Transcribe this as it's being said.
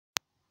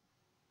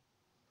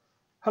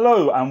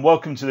Hello and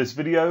welcome to this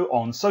video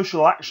on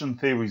Social Action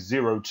Theory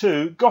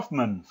 02,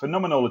 Goffman,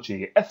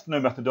 Phenomenology,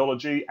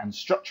 Ethnomethodology and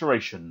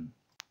Structuration.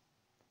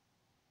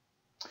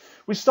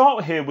 We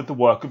start here with the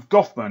work of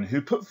Goffman,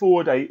 who put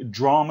forward a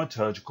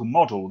dramaturgical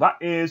model. That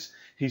is,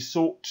 he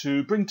sought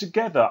to bring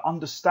together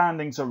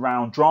understandings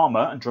around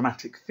drama and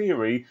dramatic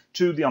theory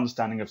to the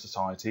understanding of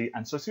society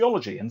and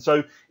sociology. And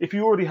so if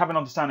you already have an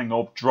understanding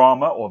of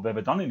drama or have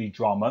ever done any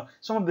drama,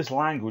 some of this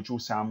language will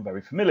sound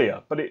very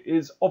familiar, but it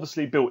is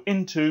obviously built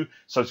into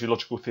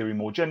sociological theory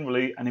more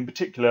generally, and in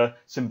particular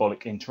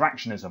symbolic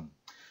interactionism.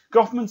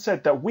 Goffman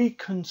said that we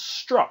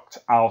construct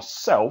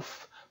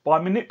ourself by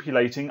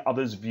manipulating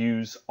others'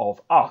 views of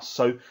us.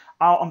 So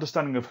our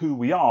understanding of who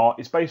we are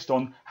is based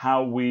on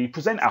how we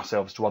present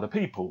ourselves to other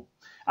people.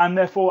 And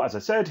therefore, as I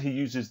said, he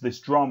uses this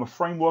drama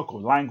framework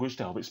or language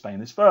to help explain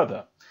this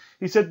further.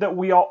 He said that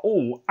we are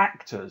all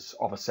actors,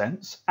 of a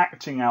sense,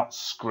 acting out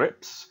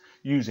scripts,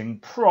 using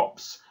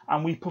props,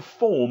 and we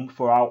perform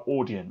for our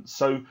audience.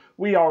 So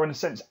we are, in a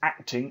sense,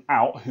 acting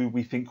out who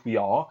we think we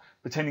are,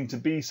 pretending to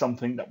be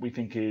something that we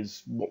think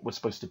is what we're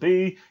supposed to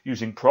be,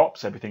 using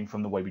props, everything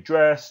from the way we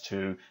dress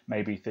to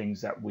maybe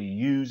things that we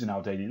use in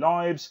our daily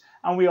lives,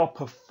 and we are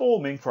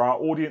performing for our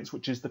audience,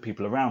 which is the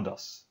people around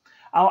us.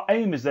 Our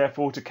aim is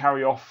therefore to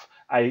carry off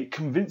a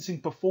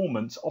convincing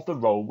performance of the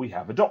role we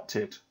have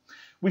adopted.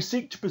 We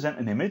seek to present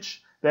an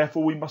image,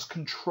 therefore we must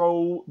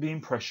control the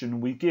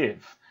impression we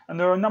give. And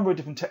there are a number of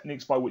different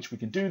techniques by which we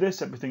can do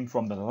this, everything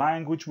from the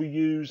language we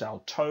use, our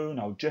tone,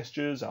 our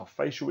gestures, our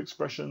facial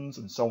expressions,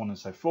 and so on and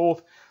so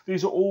forth.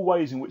 These are all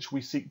ways in which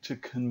we seek to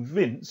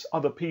convince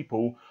other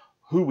people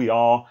who we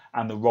are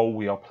and the role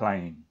we are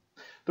playing.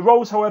 The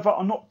roles, however,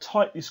 are not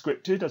tightly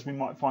scripted, as we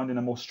might find in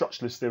a more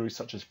structuralist theory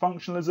such as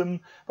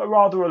functionalism, but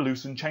rather are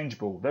loose and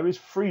changeable. There is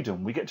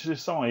freedom. We get to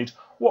decide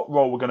what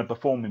role we're going to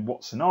perform in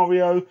what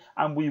scenario,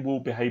 and we will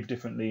behave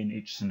differently in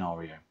each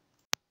scenario.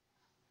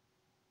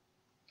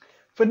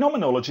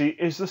 Phenomenology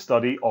is the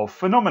study of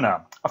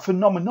phenomena. A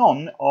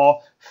phenomenon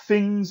are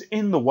things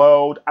in the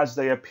world as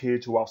they appear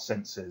to our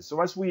senses. So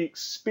as we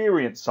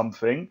experience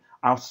something,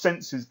 our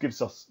senses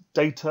gives us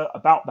data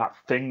about that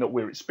thing that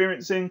we're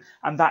experiencing,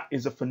 and that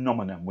is a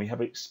phenomenon. We have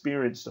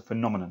experienced a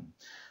phenomenon.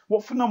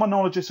 What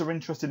phenomenologists are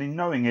interested in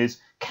knowing is,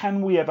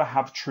 can we ever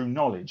have true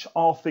knowledge?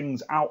 Are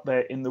things out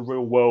there in the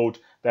real world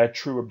their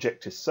true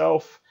objective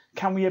self?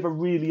 Can we ever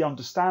really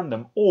understand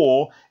them?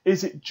 Or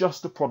is it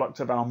just a product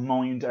of our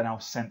mind and our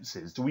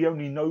senses? Do we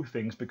only know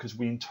things because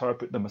we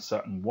interpret them a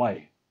certain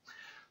way?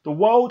 The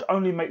world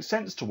only makes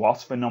sense to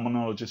us,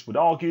 phenomenologists would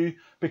argue,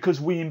 because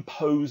we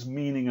impose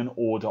meaning and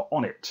order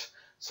on it.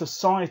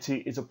 Society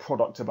is a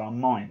product of our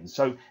minds,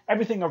 so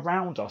everything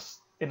around us,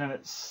 in a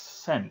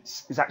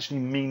sense, is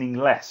actually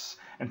meaningless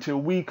until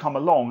we come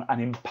along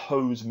and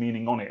impose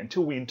meaning on it.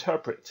 Until we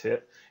interpret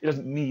it, it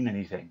doesn't mean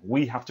anything.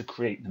 We have to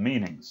create the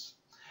meanings.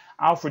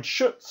 Alfred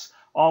Schutz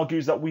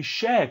argues that we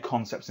share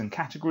concepts and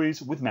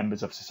categories with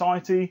members of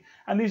society,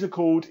 and these are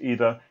called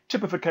either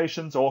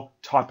typifications or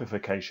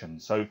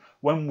typifications. So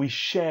when we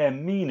share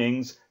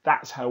meanings,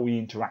 that's how we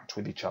interact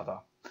with each other.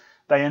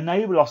 They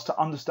enable us to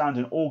understand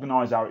and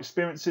organise our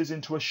experiences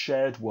into a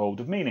shared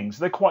world of meanings.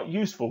 They're quite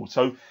useful.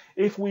 So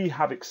if we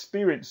have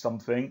experienced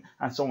something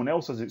and someone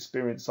else has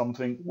experienced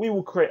something, we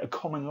will create a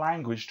common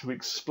language to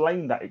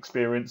explain that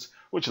experience,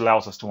 which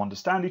allows us to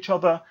understand each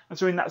other. And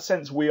so in that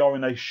sense, we are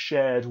in a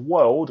shared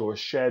world or a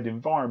shared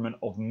environment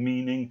of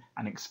meaning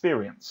and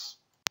experience.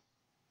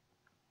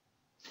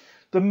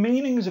 The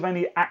meanings of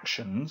any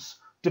actions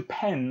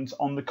depend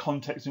on the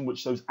context in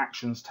which those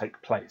actions take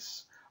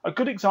place. A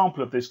good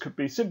example of this could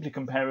be simply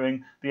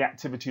comparing the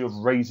activity of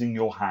raising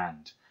your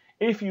hand.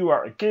 If you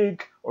were at a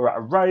gig or at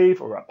a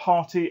rave or at a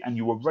party and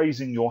you were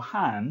raising your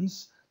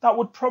hands, that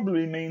would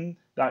probably mean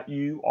that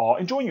you are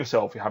enjoying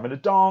yourself. You're having a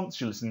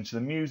dance, you're listening to the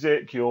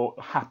music, you're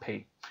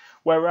happy.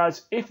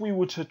 Whereas if we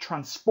were to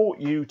transport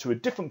you to a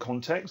different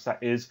context,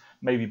 that is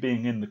maybe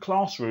being in the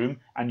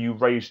classroom and you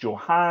raised your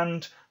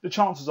hand, the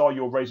chances are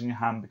you're raising your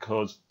hand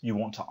because you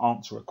want to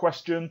answer a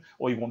question,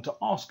 or you want to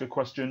ask a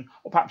question,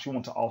 or perhaps you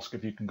want to ask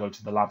if you can go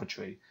to the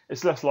lavatory.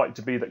 It's less likely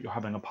to be that you're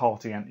having a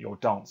party and you're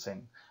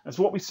dancing. And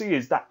so what we see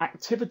is that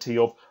activity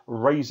of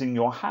raising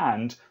your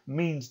hand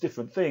means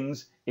different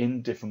things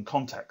in different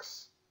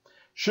contexts.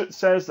 Schutz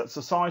says that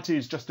society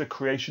is just a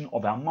creation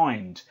of our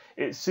mind.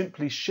 It's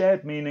simply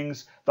shared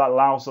meanings that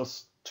allows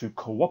us to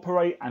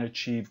cooperate and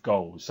achieve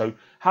goals. So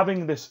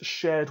having this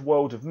shared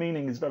world of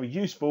meaning is very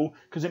useful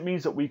because it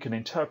means that we can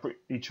interpret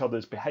each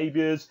other's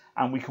behaviours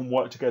and we can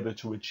work together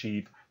to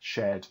achieve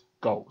shared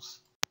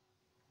goals.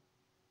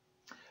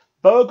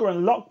 Berger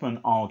and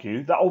Luckman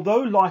argue that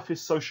although life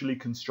is socially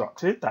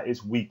constructed, that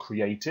is, we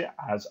create it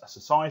as a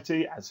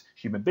society, as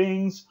human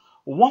beings,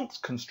 once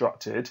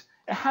constructed,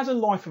 it has a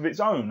life of its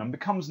own and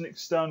becomes an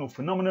external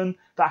phenomenon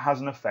that has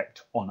an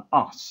effect on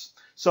us.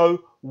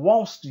 So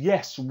whilst,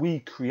 yes, we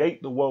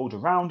create the world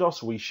around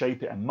us, we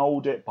shape it and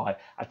mould it by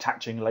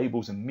attaching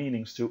labels and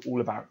meanings to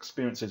all of our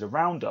experiences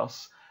around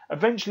us,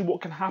 eventually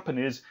what can happen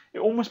is it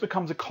almost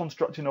becomes a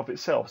construct in of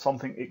itself,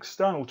 something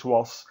external to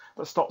us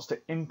that starts to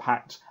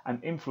impact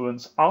and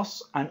influence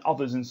us and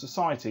others in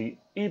society,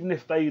 even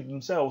if they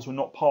themselves were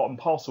not part and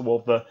parcel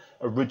of the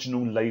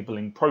original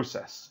labelling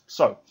process.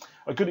 So,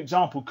 a good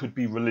example could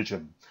be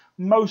religion.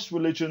 Most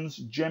religions,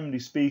 generally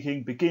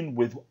speaking, begin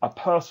with a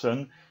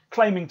person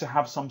claiming to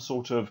have some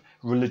sort of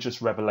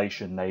religious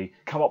revelation. They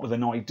come up with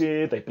an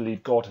idea, they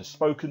believe God has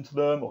spoken to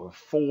them, or a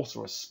force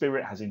or a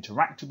spirit has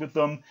interacted with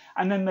them,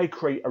 and then they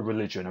create a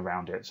religion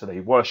around it. So they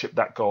worship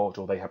that God,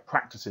 or they have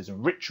practices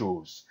and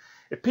rituals.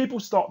 If people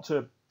start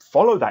to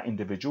follow that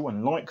individual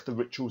and like the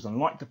rituals and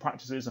like the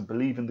practices and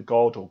believe in the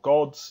God or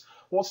gods,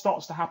 what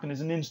starts to happen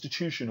is an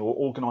institution or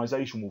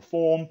organisation will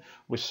form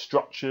with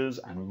structures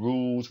and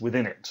rules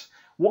within it.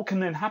 What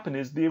can then happen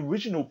is the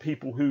original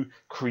people who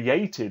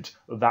created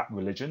that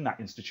religion,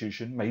 that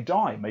institution, may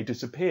die, may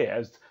disappear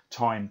as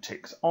time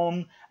ticks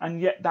on,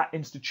 and yet that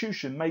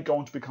institution may go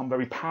on to become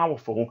very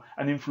powerful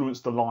and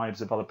influence the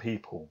lives of other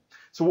people.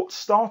 So what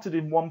started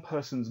in one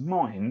person's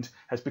mind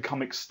has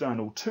become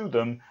external to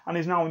them and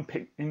is now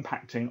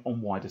impacting on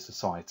wider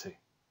society.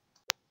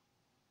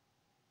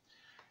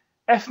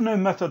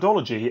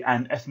 Ethnomethodology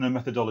and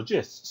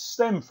ethnomethodologists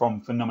stem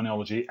from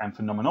phenomenology and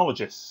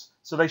phenomenologists,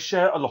 so they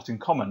share a lot in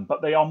common,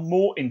 but they are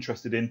more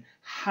interested in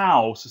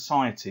how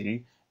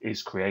society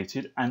is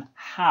created and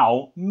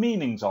how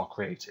meanings are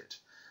created.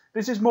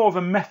 This is more of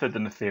a method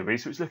than a theory,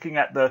 so it's looking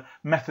at the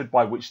method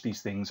by which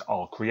these things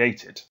are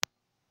created.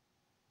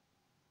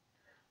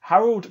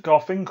 Harold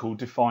Garfinkel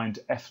defined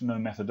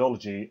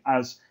ethnomethodology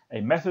as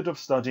a method of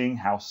studying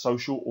how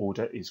social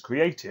order is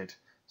created.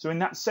 So in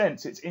that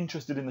sense, it's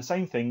interested in the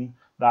same thing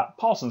that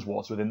Parsons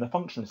was within the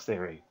functionalist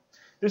theory.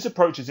 This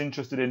approach is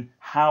interested in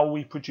how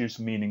we produce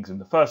meanings in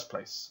the first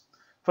place.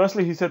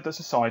 Firstly, he said that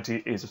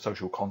society is a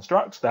social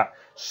construct, that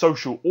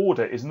social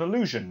order is an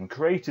illusion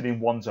created in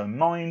one's own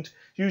mind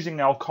using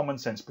our common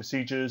sense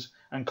procedures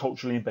and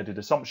culturally embedded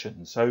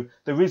assumptions. So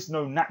there is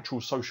no natural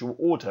social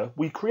order,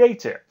 we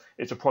create it.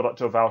 It's a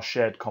product of our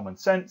shared common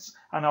sense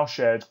and our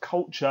shared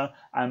culture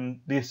and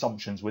the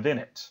assumptions within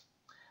it.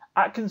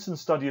 Atkinson's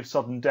study of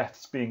sudden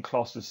deaths being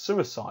classed as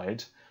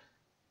suicide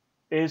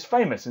is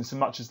famous in so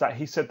much as that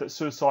he said that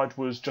suicide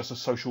was just a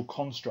social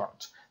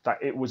construct, that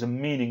it was a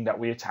meaning that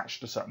we attached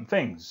to certain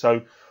things.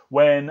 So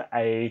when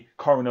a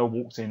coroner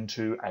walks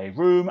into a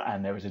room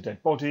and there is a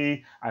dead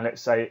body, and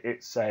let's say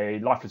it's a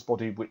lifeless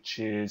body which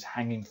is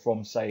hanging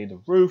from, say,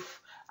 the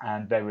roof,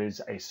 and there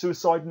is a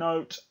suicide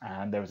note,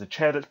 and there is a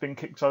chair that's been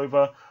kicked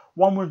over,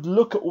 one would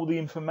look at all the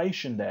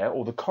information there,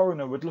 or the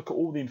coroner would look at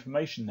all the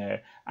information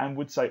there and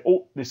would say,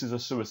 oh, this is a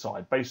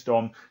suicide based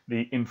on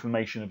the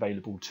information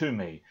available to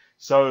me.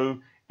 So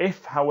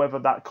if, however,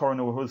 that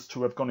coroner was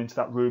to have gone into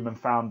that room and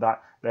found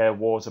that there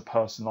was a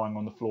person lying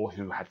on the floor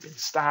who had been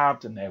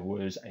stabbed, and there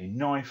was a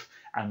knife,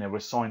 and there were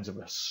signs of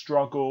a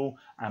struggle,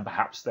 and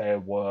perhaps there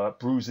were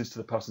bruises to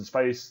the person's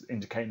face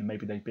indicating that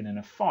maybe they'd been in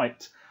a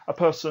fight, a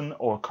person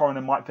or a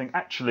coroner might think,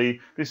 actually,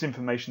 this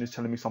information is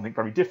telling me something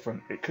very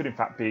different. It could in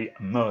fact be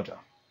a murder.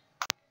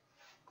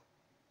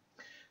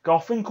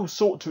 Garfinkel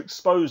sought to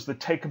expose the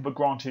taken for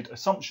granted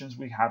assumptions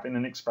we have in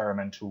an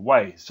experimental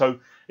way. So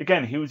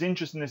again, he was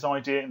interested in this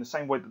idea in the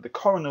same way that the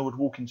coroner would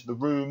walk into the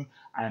room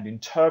and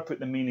interpret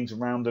the meanings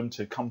around them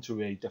to come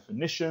to a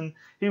definition.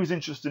 He was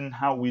interested in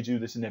how we do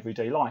this in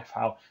everyday life,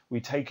 how we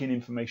take in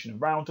information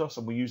around us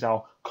and we use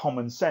our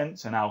common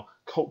sense and our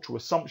cultural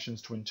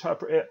assumptions to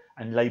interpret it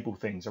and label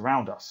things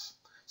around us.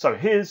 So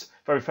his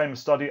very famous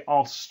study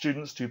asked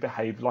students to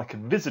behave like a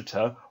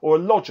visitor or a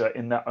lodger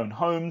in their own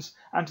homes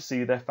and to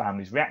see their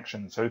family's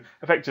reaction. So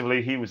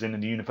effectively he was in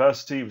a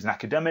university, he was an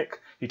academic,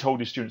 he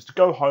told his students to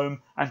go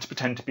home and to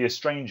pretend to be a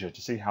stranger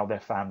to see how their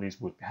families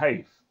would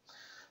behave.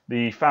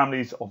 The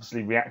families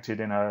obviously reacted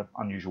in an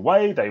unusual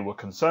way. They were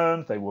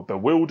concerned, they were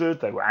bewildered,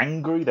 they were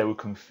angry, they were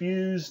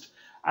confused.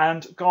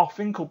 And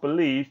Garfinkel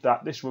believed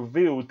that this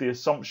revealed the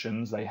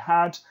assumptions they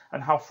had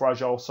and how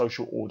fragile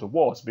social order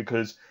was,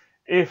 because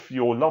if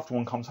your loved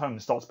one comes home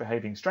and starts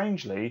behaving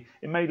strangely,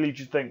 it may lead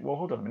you to think, well,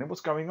 hold on a minute,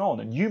 what's going on?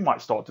 And you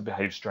might start to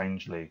behave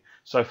strangely.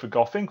 So for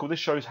Garfinkel, this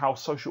shows how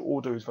social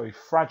order is very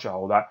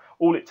fragile, that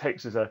all it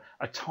takes is a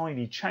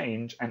tiny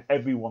change and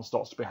everyone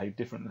starts to behave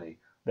differently.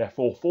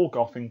 Therefore, for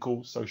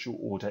Garfinkel, social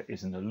order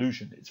is an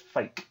illusion. It's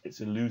fake. It's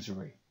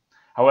illusory.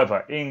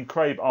 However, Ian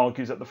Crabb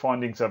argues that the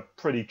findings are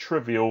pretty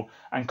trivial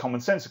and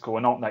commonsensical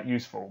and aren't that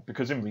useful,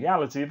 because in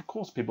reality, of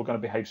course, people are going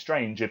to behave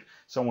strange if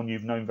someone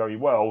you've known very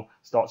well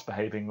starts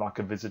behaving like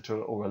a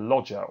visitor or a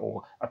lodger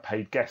or a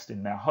paid guest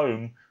in their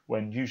home,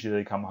 when usually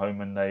they come home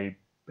and they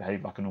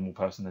behave like a normal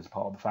person as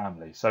part of the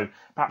family. So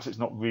perhaps it's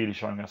not really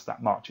showing us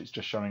that much. It's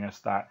just showing us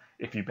that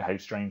if you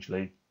behave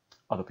strangely,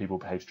 other people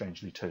behave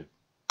strangely too.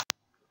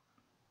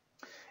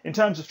 In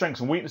terms of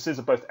strengths and weaknesses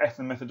of both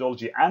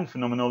ethnomethodology and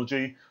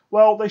phenomenology,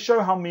 well, they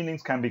show how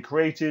meanings can be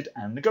created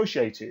and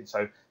negotiated,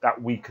 so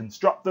that we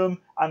construct them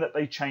and that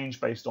they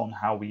change based on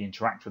how we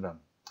interact with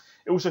them.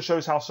 It also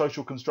shows how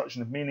social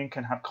construction of meaning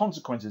can have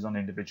consequences on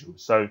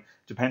individuals, so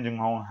depending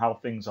on how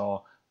things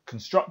are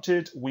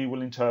constructed, we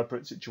will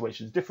interpret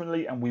situations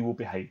differently and we will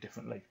behave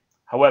differently.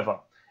 However,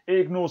 it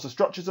ignores the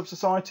structures of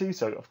society,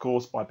 so of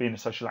course by being a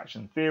social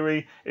action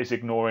theory, it's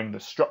ignoring the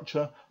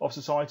structure of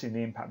society and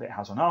the impact that it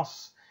has on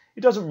us.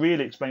 It doesn't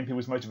really explain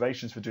people's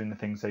motivations for doing the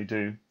things they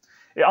do.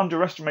 It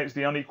underestimates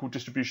the unequal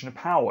distribution of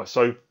power,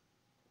 so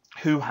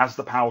who has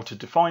the power to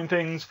define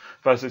things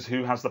versus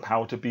who has the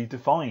power to be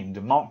defined.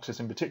 And Marxists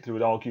in particular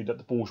would argue that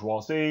the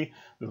bourgeoisie,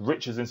 the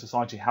riches in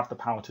society, have the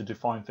power to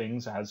define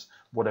things as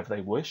whatever they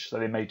wish. So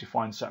they may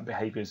define certain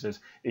behaviours as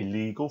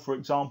illegal, for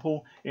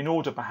example, in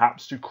order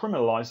perhaps to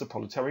criminalise the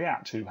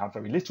proletariat, who have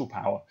very little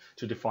power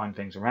to define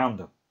things around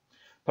them.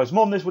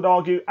 Postmodernists would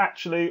argue,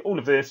 actually, all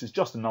of this is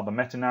just another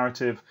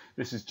meta-narrative.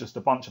 This is just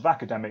a bunch of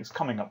academics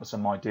coming up with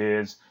some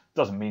ideas.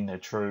 Doesn't mean they're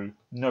true.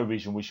 No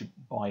reason we should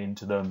buy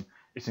into them.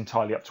 It's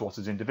entirely up to us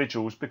as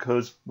individuals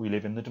because we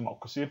live in the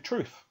democracy of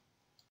truth.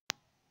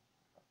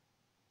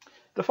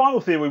 The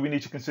final theory we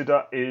need to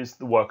consider is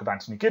the work of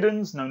Anthony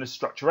Giddens, known as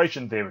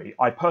Structuration Theory.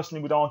 I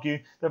personally would argue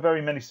there are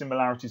very many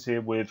similarities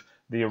here with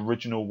the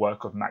original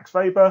work of Max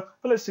Weber,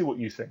 but let's see what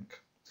you think.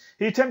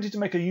 He attempted to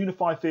make a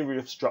unified theory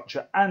of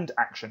structure and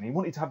action. He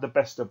wanted to have the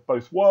best of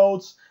both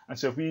worlds, and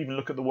so if we even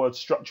look at the word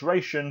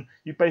structuration,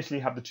 you basically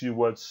have the two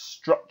words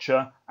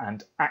structure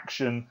and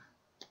action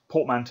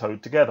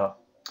portmanteaued together.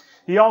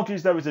 He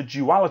argues there is a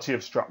duality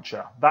of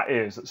structure, that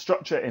is, that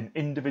structure and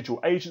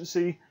individual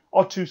agency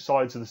are two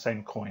sides of the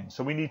same coin,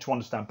 so we need to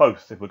understand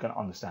both if we're going to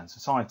understand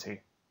society.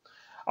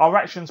 Our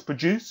actions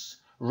produce,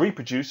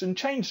 reproduce and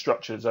change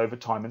structures over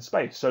time and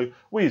space, so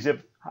we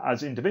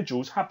as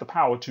individuals have the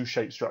power to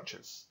shape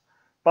structures.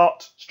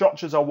 But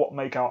structures are what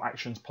make our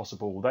actions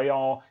possible. They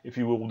are, if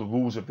you will, the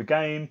rules of the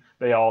game,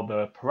 they are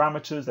the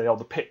parameters, they are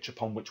the pitch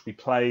upon which we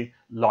play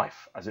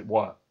life, as it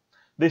were.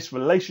 This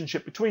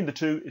relationship between the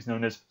two is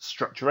known as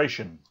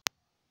structuration.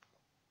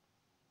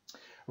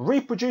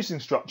 Reproducing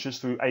structures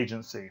through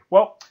agency.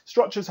 Well,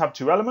 structures have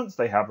two elements.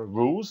 They have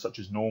rules, such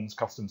as norms,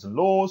 customs and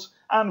laws,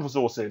 and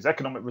resources,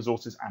 economic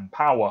resources and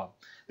power.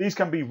 These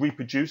can be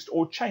reproduced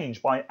or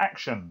changed by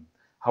action.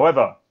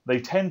 However, they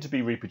tend to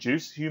be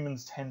reproduced.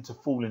 Humans tend to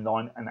fall in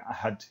line and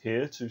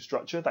adhere to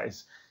structure. That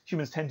is,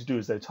 humans tend to do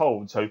as they're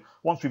told. So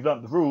once we've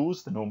learnt the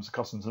rules, the norms, the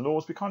customs and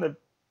laws, we kind of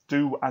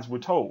do as we're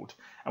told.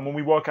 And when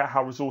we work out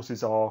how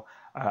resources are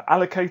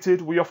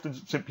allocated, we often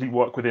simply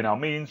work within our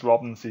means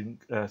rather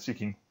than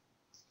seeking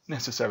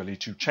necessarily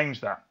to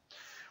change that.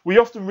 We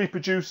often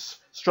reproduce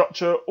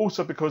structure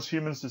also because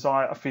humans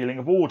desire a feeling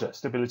of order,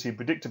 stability and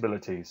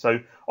predictability. So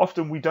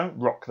often we don't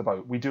rock the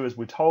boat. We do as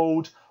we're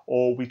told,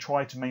 or we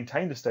try to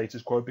maintain the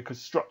status quo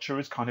because structure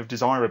is kind of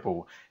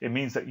desirable. It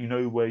means that you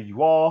know where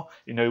you are,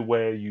 you know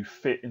where you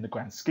fit in the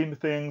grand scheme of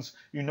things,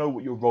 you know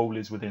what your role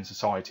is within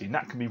society, and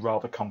that can be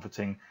rather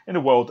comforting in a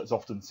world that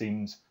often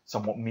seems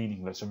somewhat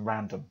meaningless and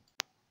random.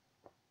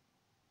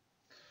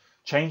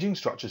 Changing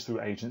structures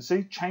through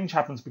agency. Change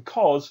happens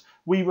because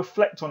we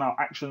reflect on our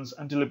actions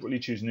and deliberately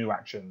choose new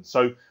actions.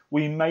 So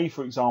we may,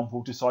 for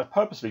example, decide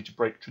purposely to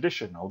break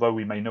tradition. Although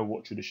we may know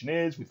what tradition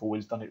is, we've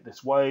always done it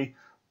this way,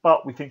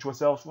 but we think to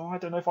ourselves, well, I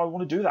don't know if I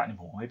want to do that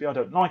anymore. Maybe I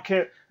don't like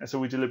it, and so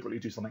we deliberately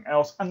do something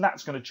else, and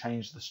that's going to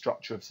change the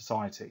structure of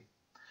society.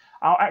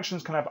 Our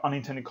actions can have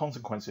unintended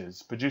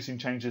consequences, producing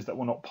changes that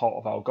were not part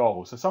of our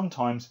goal. So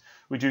sometimes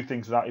we do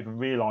things without even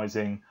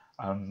realising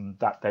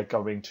that they're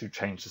going to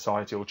change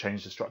society or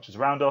change the structures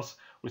around us.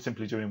 We're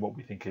simply doing what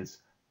we think is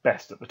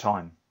best at the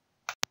time.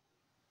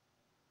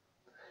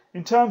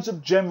 In terms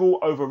of general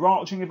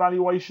overarching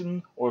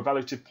evaluation or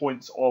evaluative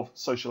points of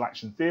social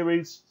action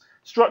theories,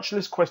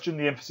 structuralists question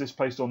the emphasis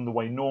placed on the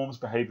way norms,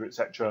 behaviour,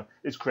 etc.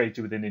 is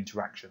created within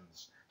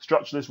interactions.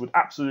 Structuralists would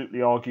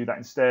absolutely argue that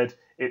instead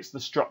it's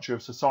the structure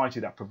of society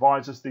that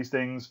provides us these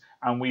things,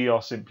 and we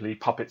are simply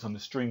puppets on the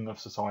string of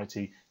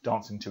society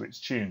dancing to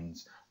its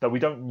tunes. That we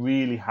don't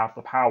really have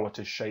the power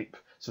to shape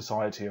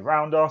society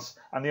around us,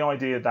 and the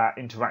idea that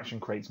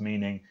interaction creates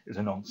meaning is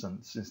a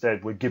nonsense.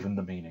 Instead, we're given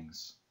the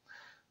meanings.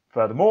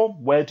 Furthermore,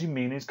 where do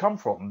meanings come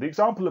from? The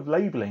example of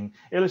labelling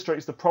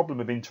illustrates the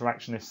problem of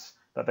interactionists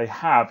that they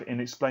have in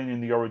explaining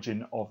the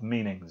origin of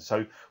meanings.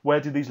 So where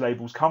do these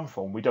labels come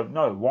from? We don't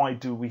know. Why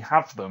do we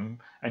have them?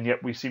 And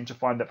yet we seem to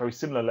find that very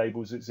similar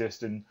labels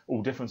exist in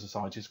all different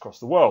societies across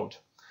the world.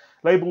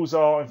 Labels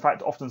are in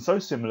fact often so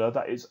similar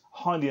that it's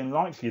highly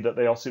unlikely that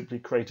they are simply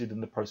created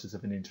in the process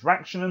of an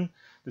interaction.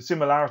 The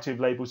similarity of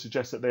labels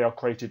suggests that they are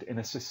created in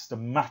a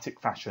systematic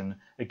fashion,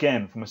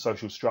 again from a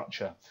social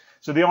structure.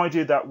 So the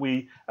idea that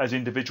we as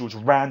individuals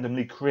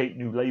randomly create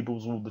new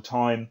labels all the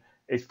time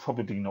is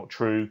probably not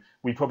true.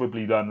 We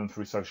probably learn them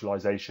through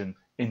socialization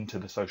into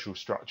the social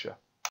structure.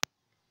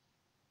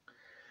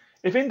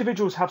 If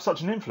individuals have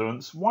such an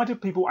influence, why do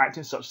people act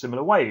in such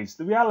similar ways?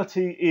 The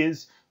reality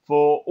is,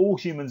 for all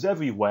humans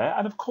everywhere,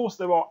 and of course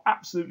there are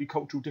absolutely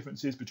cultural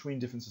differences between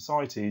different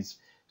societies,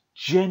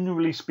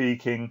 generally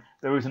speaking,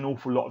 there is an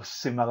awful lot of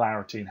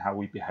similarity in how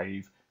we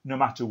behave, no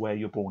matter where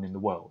you're born in the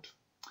world.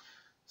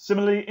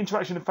 Similarly,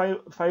 interaction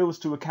fails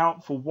to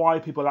account for why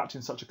people act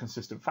in such a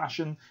consistent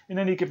fashion. In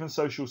any given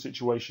social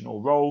situation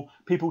or role,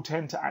 people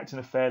tend to act in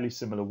a fairly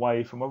similar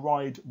way from a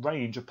wide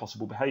range of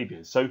possible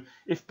behaviours. So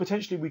if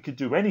potentially we could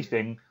do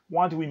anything,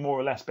 why do we more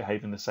or less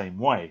behave in the same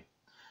way?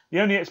 The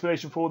only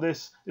explanation for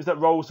this is that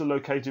roles are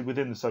located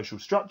within the social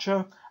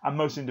structure, and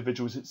most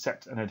individuals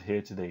accept and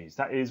adhere to these.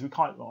 That is, we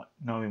quite like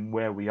knowing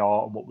where we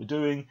are and what we're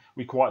doing.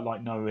 We quite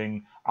like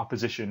knowing our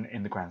position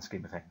in the grand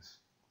scheme of things.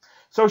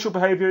 Social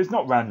behaviour is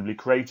not randomly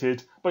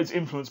created, but it's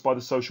influenced by the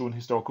social and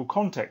historical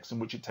context in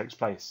which it takes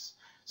place.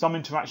 Some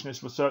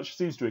interactionist research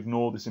seems to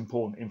ignore this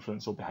important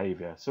influence or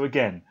behaviour. So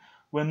again,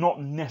 we're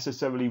not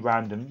necessarily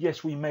random.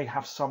 Yes, we may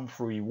have some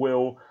free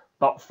will,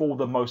 but for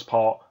the most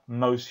part,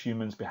 most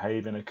humans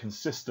behave in a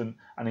consistent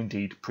and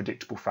indeed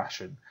predictable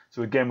fashion.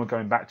 So again, we're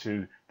going back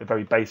to the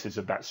very basis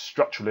of that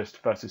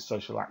structuralist versus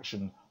social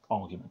action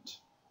argument.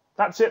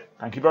 That's it.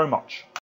 Thank you very much.